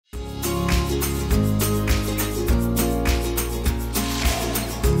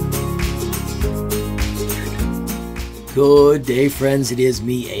Good day, friends. It is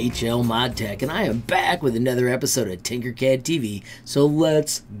me, HLModTech, and I am back with another episode of Tinkercad TV, so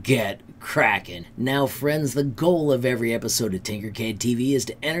let's get cracking. Now, friends, the goal of every episode of Tinkercad TV is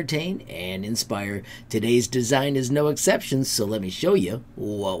to entertain and inspire. Today's design is no exception, so let me show you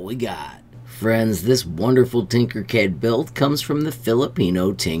what we got. Friends, this wonderful Tinkercad build comes from the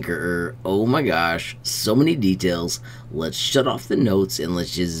Filipino tinkerer. Oh my gosh, so many details. Let's shut off the notes and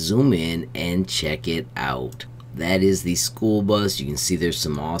let's just zoom in and check it out. That is the school bus. You can see there's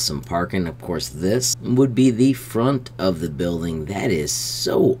some awesome parking. Of course, this would be the front of the building. That is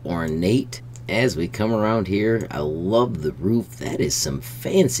so ornate. As we come around here, I love the roof. That is some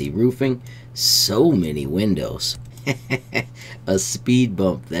fancy roofing. So many windows. A speed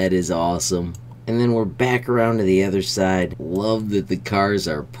bump. That is awesome. And then we're back around to the other side. Love that the cars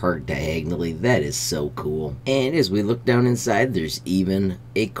are parked diagonally. That is so cool. And as we look down inside, there's even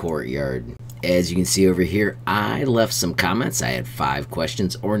a courtyard. As you can see over here, I left some comments. I had 5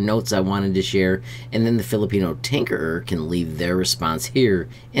 questions or notes I wanted to share, and then the Filipino tinkerer can leave their response here,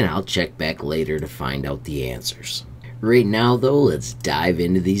 and I'll check back later to find out the answers. Right now, though, let's dive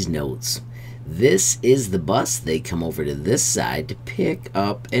into these notes. This is the bus. They come over to this side to pick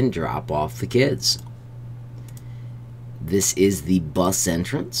up and drop off the kids. This is the bus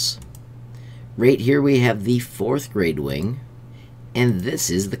entrance. Right here we have the 4th grade wing. And this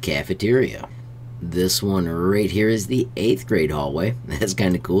is the cafeteria. This one right here is the 8th grade hallway. That's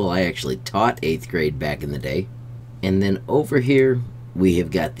kind of cool. I actually taught 8th grade back in the day. And then over here, we have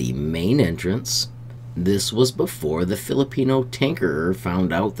got the main entrance. This was before the Filipino tinkerer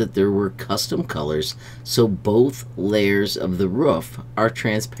found out that there were custom colors, so both layers of the roof are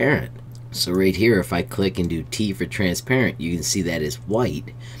transparent. So right here, if I click and do T for transparent, you can see that is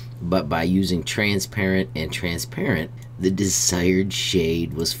white. But by using transparent and transparent, the desired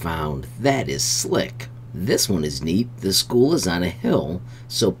shade was found. That is slick. This one is neat. The school is on a hill,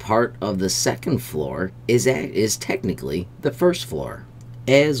 so part of the 2nd floor is technically the 1st floor.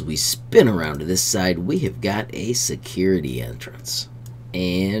 As we spin around to this side, we have got a security entrance.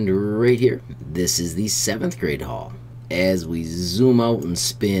 And right here, this is the 7th grade hall. As we zoom out and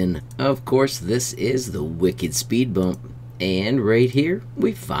spin, of course, this is the wicked speed bump. And right here,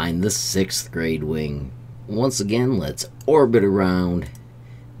 we find the 6th grade wing. Once again, let's orbit around.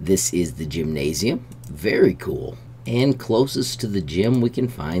 This is the gymnasium. Very cool. And closest to the gym, we can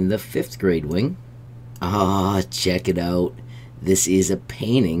find the 5th grade wing. Ah, check it out. This is a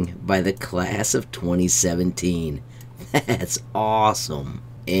painting by the class of 2017. That's awesome.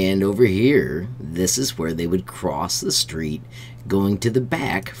 And over here, this is where they would cross the street, going to the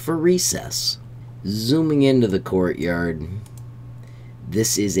back for recess. Zooming into the courtyard,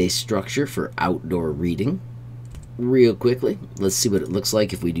 this is a structure for outdoor reading. Real quickly, let's see what it looks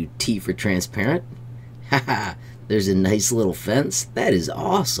like if we do T for transparent. Haha, there's a nice little fence. That is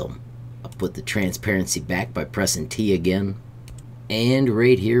awesome. I'll put the transparency back by pressing T again. And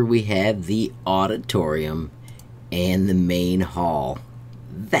right here we have the auditorium and the main hall.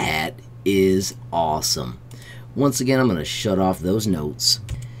 That is awesome. Once again, I'm going to shut off those notes.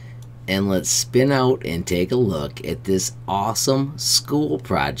 And let's spin out and take a look at this awesome school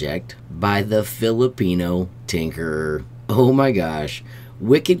project by the Filipino tinkerer. Oh my gosh,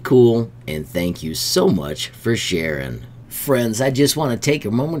 wicked cool, and thank you so much for sharing. Friends, I just want to take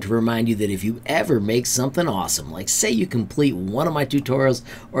a moment to remind you that if you ever make something awesome, like say you complete one of my tutorials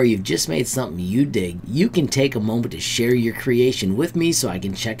or you've just made something you dig, you can take a moment to share your creation with me so I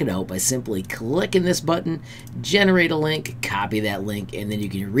can check it out by simply clicking this button, generate a link, copy that link, and then you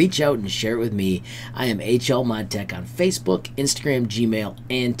can reach out and share it with me. I am HLModTech on Facebook, Instagram, Gmail,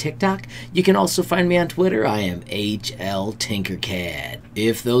 and TikTok. You can also find me on Twitter. I am HLTinkercad.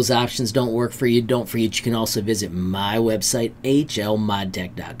 If those options don't work for you, don't forget you can also visit my website,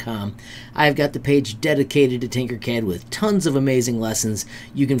 HLModTech.com. I've got the page dedicated to Tinkercad with tons of amazing lessons.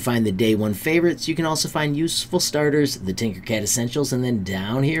 You can find the day 1 favorites. You can also find useful starters, the Tinkercad essentials, and then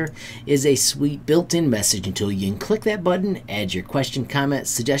down here is a sweet built-in messaging tool. You can click that button, add your question, comment,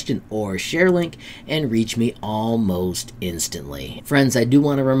 suggestion, or share link, and reach me almost instantly. Friends, I do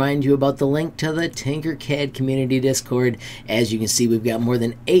want to remind you about the link to the Tinkercad community Discord. As you can see, we've got more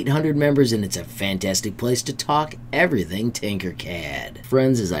than 800 members, and it's a fantastic place to talk everything Tinkercad.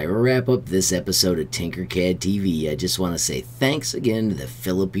 Friends, as I wrap up this episode of Tinkercad TV, I just want to say thanks again to the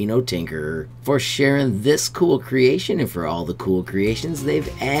Filipino tinkerer for sharing this cool creation and for all the cool creations they've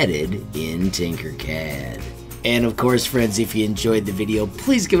added in Tinkercad. And of course, friends, if you enjoyed the video,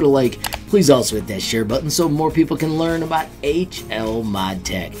 please give it a like. Please also hit that share button so more people can learn about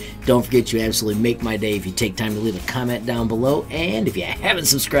HLModTech. Don't forget, you absolutely make my day if you take time to leave a comment down below. And if you haven't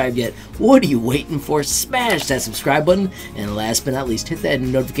subscribed yet, what are you waiting for? Smash that subscribe button. And last but not least, hit that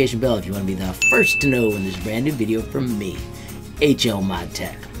notification bell if you want to be the first to know when there's a brand new video from me,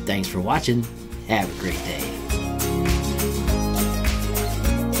 HLModTech. Thanks for watching. Have a great day.